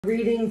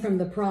Reading from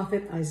the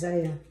prophet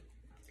Isaiah.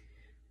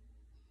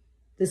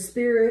 The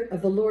Spirit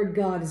of the Lord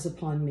God is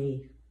upon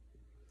me,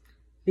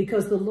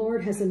 because the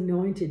Lord has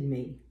anointed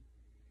me.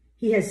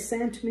 He has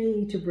sent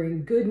me to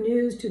bring good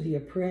news to the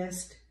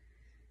oppressed,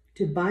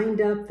 to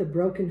bind up the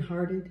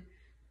brokenhearted,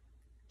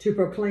 to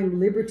proclaim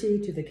liberty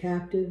to the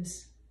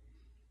captives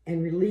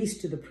and release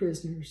to the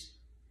prisoners,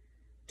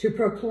 to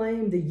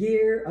proclaim the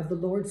year of the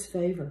Lord's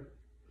favor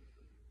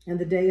and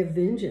the day of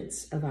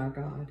vengeance of our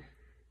God,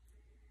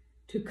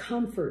 to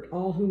comfort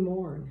all who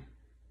mourn,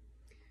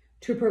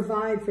 to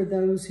provide for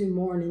those who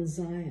mourn in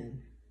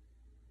Zion,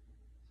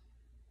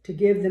 to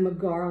give them a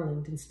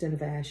garland instead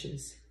of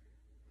ashes,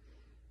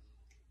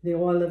 the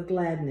oil of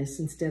gladness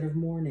instead of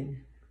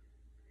mourning,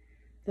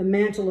 the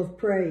mantle of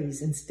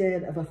praise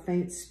instead of a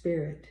faint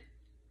spirit.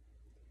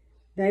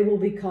 They will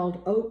be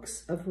called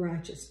oaks of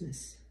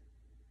righteousness,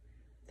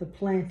 the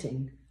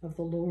planting of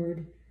the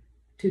Lord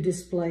to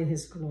display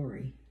his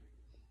glory.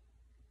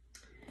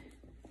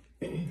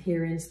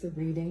 Here ends the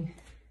reading.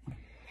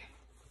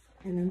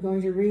 And I'm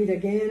going to read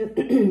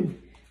again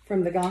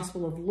from the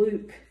Gospel of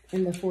Luke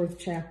in the 4th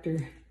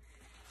chapter,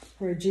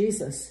 where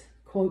Jesus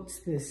quotes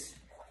this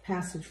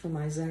passage from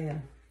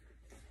Isaiah.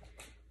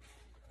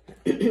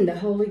 The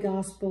Holy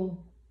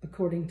Gospel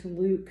according to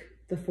Luke,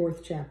 the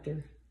 4th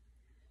chapter.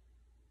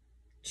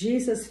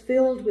 Jesus,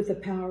 filled with the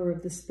power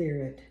of the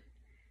Spirit,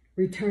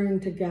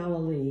 returned to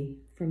Galilee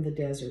from the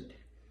desert.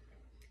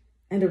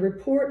 And a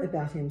report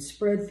about him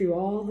spread through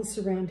all the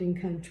surrounding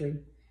country.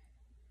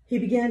 He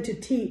began to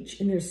teach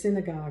in their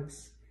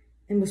synagogues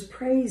and was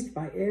praised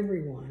by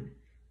everyone.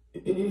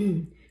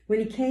 When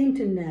he came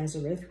to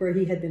Nazareth, where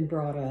he had been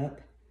brought up,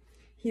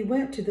 he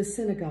went to the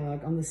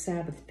synagogue on the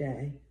Sabbath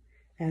day,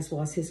 as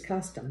was his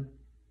custom.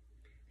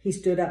 He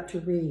stood up to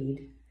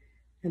read,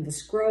 and the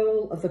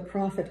scroll of the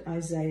prophet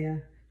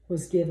Isaiah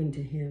was given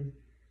to him.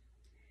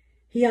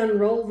 He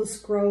unrolled the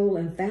scroll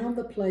and found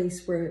the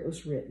place where it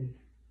was written,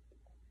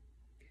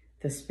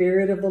 "The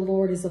Spirit of the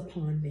Lord is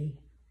upon me,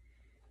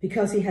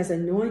 because he has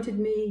anointed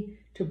me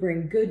to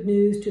bring good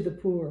news to the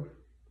poor.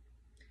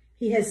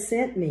 He has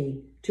sent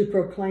me to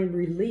proclaim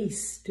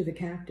release to the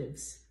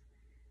captives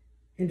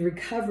and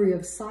recovery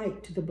of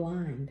sight to the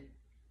blind,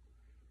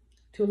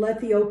 to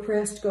let the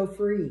oppressed go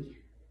free,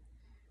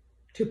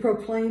 to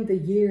proclaim the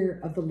year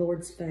of the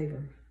Lord's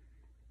favor."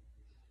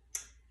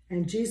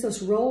 And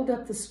Jesus rolled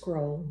up the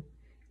scroll,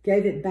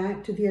 gave it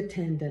back to the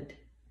attendant,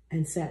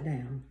 and sat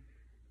down.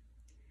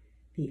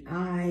 The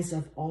eyes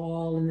of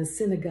all in the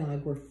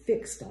synagogue were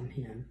fixed on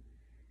him.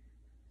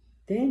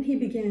 Then he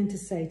began to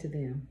say to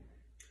them,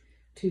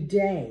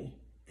 "Today,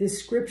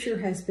 this scripture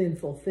has been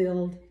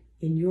fulfilled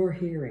in your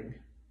hearing."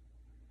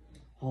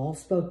 All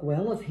spoke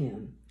well of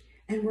him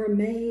and were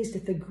amazed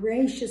at the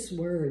gracious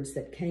words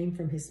that came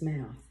from his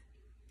mouth.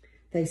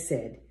 They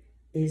said,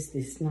 "Is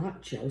this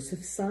not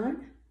Joseph's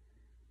son?"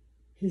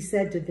 He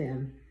said to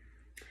them,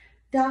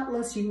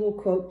 "Doubtless you will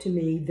quote to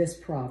me this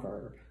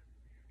proverb,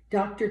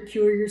 'Doctor,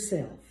 cure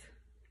yourself.'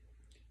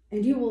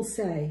 And you will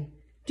say,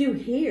 'Do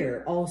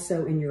here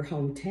also in your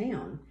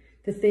hometown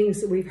the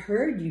things that we've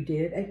heard you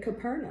did at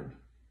Capernaum.'"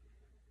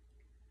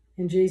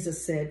 And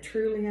Jesus said,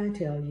 "Truly I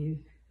tell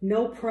you,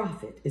 no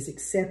prophet is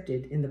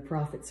accepted in the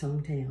prophet's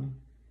hometown.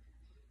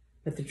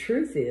 But the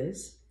truth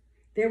is,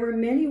 there were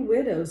many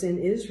widows in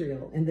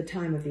Israel in the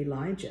time of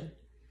Elijah,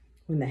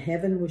 when the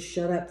heaven was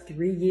shut up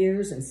 3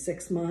 years and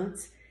 6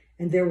 months,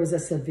 and there was a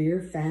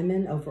severe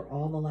famine over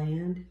all the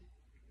land.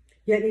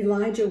 Yet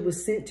Elijah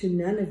was sent to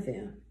none of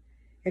them,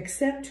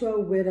 except to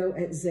a widow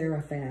at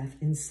Zarephath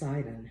in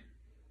Sidon.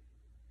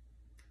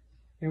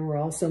 There were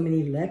also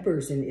many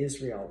lepers in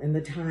Israel in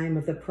the time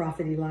of the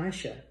prophet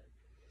Elisha,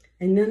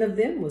 and none of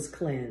them was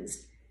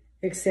cleansed,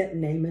 except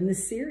Naaman the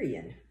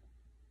Syrian."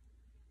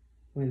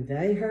 When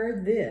they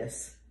heard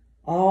this,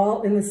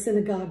 all in the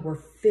synagogue were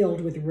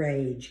filled with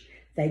rage.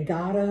 They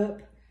got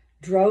up,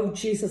 drove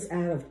Jesus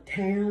out of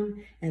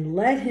town, and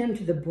led him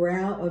to the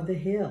brow of the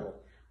hill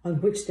on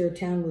which their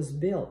town was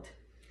built,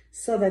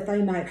 so that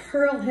they might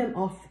hurl him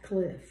off the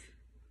cliff.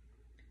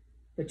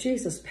 But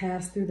Jesus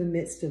passed through the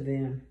midst of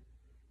them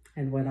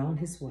and went on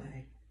his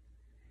way.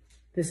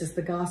 This is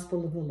the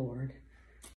gospel of the Lord.